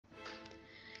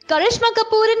Karisma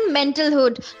Kapoor in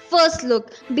Mentalhood. First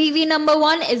look, Biwi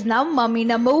 #1 is now Mummy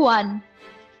 #1.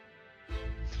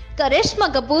 Karisma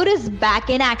Kapoor is back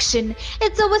in action.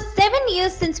 It's over 7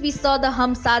 years since we saw the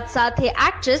Hum Saath Saath Hai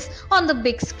actress on the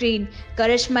big screen.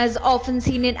 Karishma is often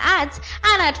seen in ads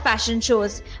and at fashion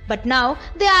shows. But now,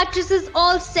 the actress is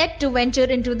all set to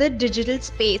venture into the digital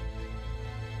space.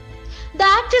 The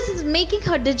actress is making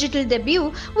her digital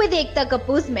debut with Ekta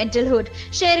Kapoor's Mentalhood.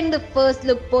 Sharing the first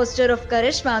look poster of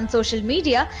Karisma on social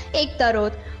media, Ekta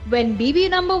wrote, "When BB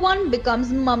 #1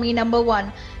 becomes Mummy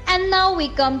 #1." And now we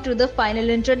come to the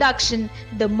final introduction,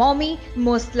 the mommy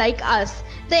most like us.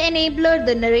 The enabler,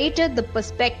 the narrator, the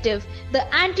perspective. The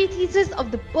antithesis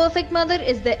of the perfect mother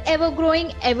is the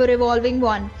ever-growing, ever-evolving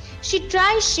one. She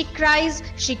tries, she cries,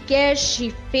 she cares,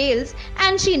 she fails,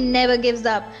 and she never gives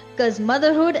up, because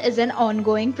motherhood is an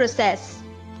ongoing process.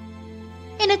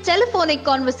 In a telephonic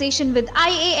conversation with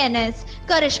IANS,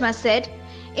 Karishma said,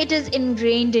 "It is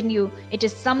ingrained in you. It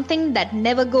is something that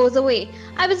never goes away.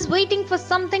 I was waiting for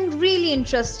something really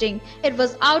interesting. It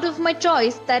was out of my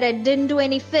choice that I didn't do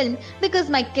any film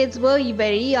because my kids were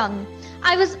very young.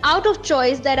 I was out of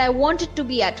choice that I wanted to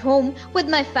be at home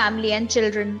with my family and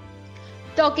children."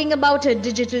 Talking about her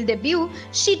digital debut,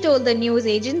 she told the news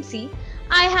agency,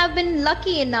 "I have been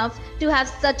lucky enough to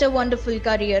have such a wonderful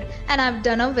career and I've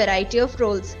done a variety of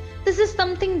roles. This is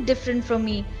something different for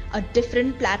me, a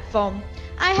different platform.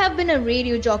 I have been a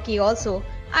radio jockey also.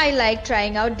 I like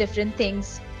trying out different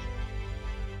things."